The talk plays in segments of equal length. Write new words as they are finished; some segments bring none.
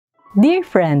Dear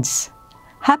friends,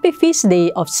 happy feast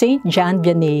day of Saint John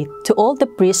Vianney to all the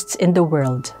priests in the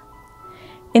world.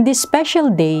 In this special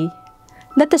day,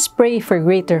 let us pray for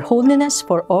greater holiness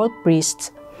for all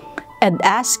priests and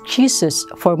ask Jesus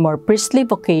for more priestly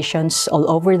vocations all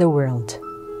over the world.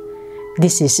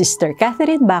 This is Sister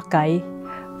Catherine Bakay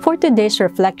for today's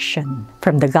reflection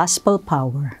from the Gospel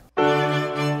Power.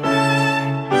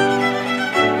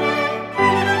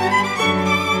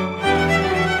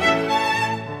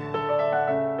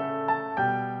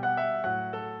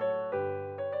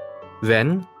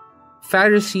 Then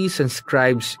Pharisees and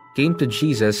scribes came to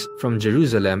Jesus from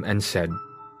Jerusalem and said,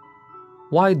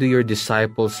 "Why do your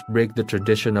disciples break the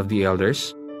tradition of the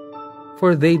elders?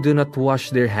 For they do not wash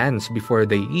their hands before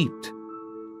they eat."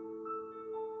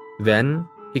 Then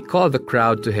he called the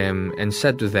crowd to him and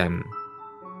said to them,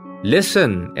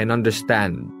 "Listen and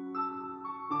understand.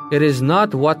 It is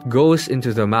not what goes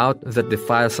into the mouth that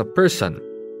defiles a person,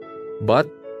 but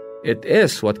it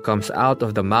is what comes out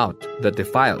of the mouth that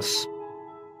defiles."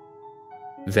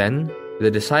 Then the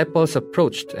disciples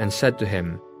approached and said to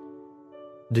him,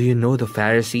 "Do you know the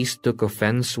Pharisees took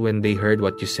offense when they heard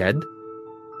what you said?"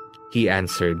 He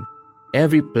answered,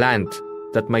 "Every plant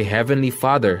that my heavenly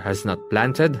Father has not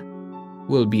planted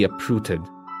will be uprooted.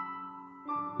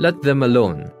 Let them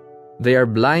alone. They are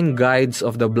blind guides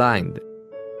of the blind.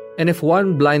 And if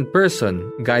one blind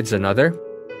person guides another,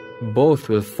 both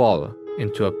will fall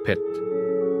into a pit."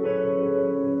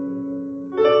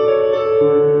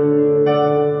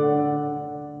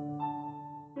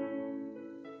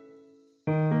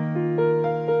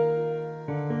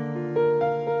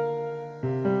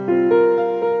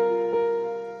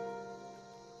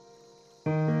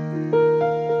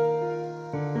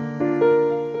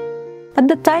 At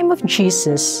the time of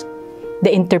Jesus,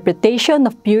 the interpretation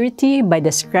of purity by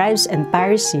the scribes and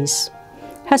Pharisees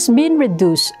has been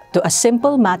reduced to a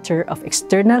simple matter of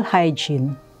external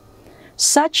hygiene,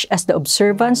 such as the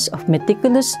observance of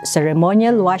meticulous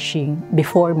ceremonial washing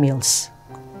before meals.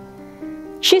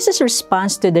 Jesus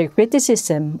responds to their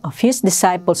criticism of his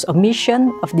disciples'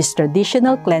 omission of this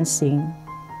traditional cleansing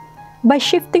by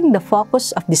shifting the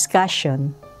focus of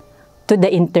discussion to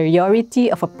the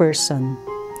interiority of a person,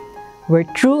 where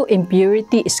true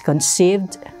impurity is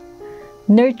conceived,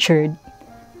 nurtured,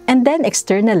 and then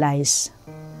externalized.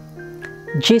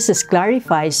 Jesus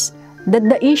clarifies that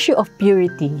the issue of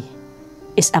purity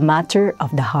is a matter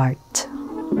of the heart.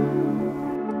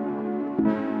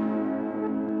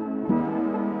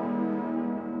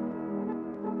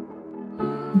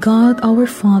 God our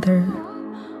Father,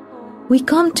 we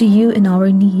come to you in our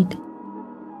need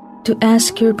to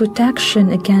ask your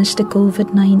protection against the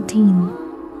COVID-19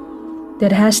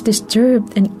 that has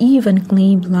disturbed and even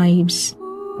claimed lives.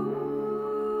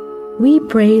 We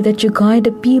pray that you guide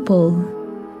the people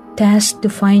tasked to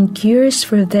find cures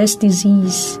for this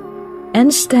disease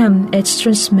and stem its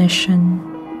transmission.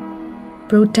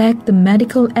 Protect the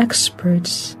medical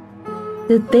experts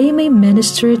that they may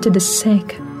minister to the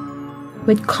sick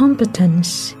with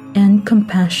competence and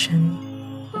compassion.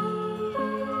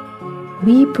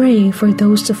 We pray for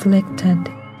those afflicted.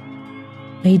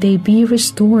 May they be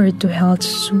restored to health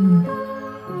soon.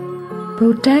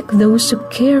 Protect those who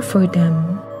care for them.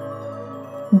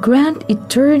 Grant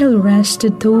eternal rest to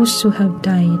those who have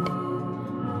died.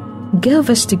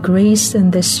 Give us the grace in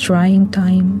this trying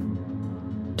time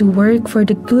to work for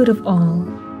the good of all,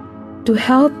 to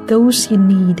help those in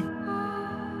need.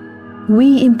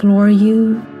 We implore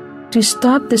you to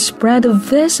stop the spread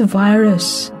of this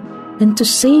virus and to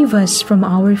save us from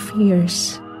our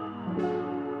fears.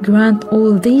 Grant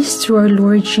all this through our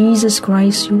Lord Jesus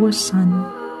Christ, your Son,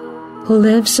 who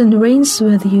lives and reigns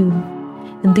with you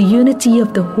in the unity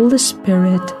of the Holy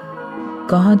Spirit,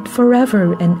 God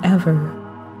forever and ever.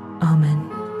 Amen.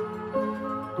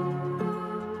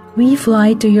 We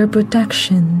fly to your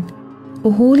protection, O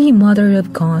Holy Mother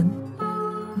of God.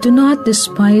 Do not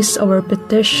despise our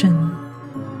petition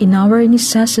in our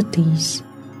necessities,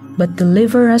 but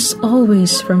deliver us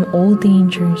always from all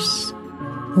dangers.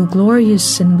 O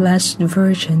glorious and blessed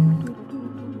Virgin.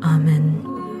 Amen.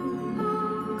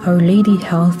 Our Lady,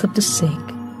 health of the sick,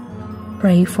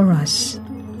 pray for us.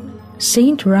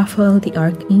 Saint Raphael the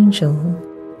Archangel,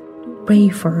 pray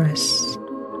for us.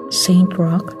 Saint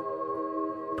Roch,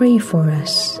 pray for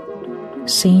us.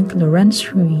 Saint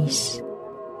Lawrence Ruiz,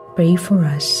 pray for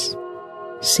us.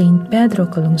 Saint Pedro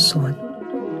Calungsod,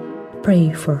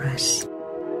 pray for us.